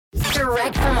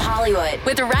Direct from Hollywood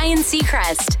with Ryan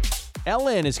Seacrest.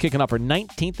 Ellen is kicking off her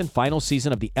 19th and final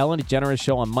season of The Ellen DeGeneres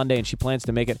Show on Monday, and she plans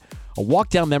to make it a walk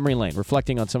down memory lane,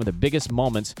 reflecting on some of the biggest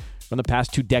moments from the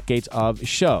past 2 decades of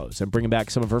shows and bringing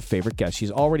back some of her favorite guests. She's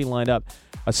already lined up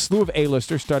a slew of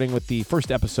A-listers, starting with the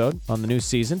first episode on the new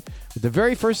season, with the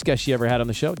very first guest she ever had on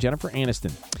the show, Jennifer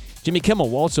Aniston. Jimmy Kimmel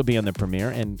will also be on the premiere,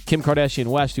 and Kim Kardashian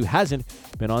West, who hasn't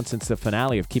been on since the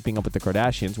finale of Keeping Up with the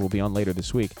Kardashians, will be on later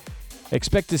this week.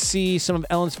 Expect to see some of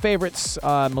Ellen's favorites,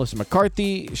 Melissa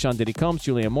McCarthy, Sean Diddy Combs,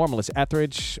 Julianne Moore, Melissa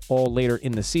Etheridge, all later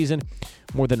in the season.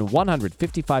 More than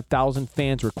 155,000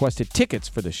 fans requested tickets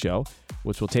for the show,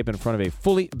 which will tape in front of a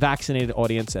fully vaccinated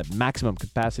audience at maximum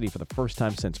capacity for the first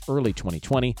time since early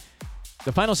 2020.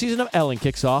 The final season of Ellen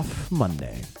kicks off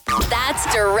Monday.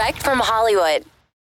 That's direct from Hollywood.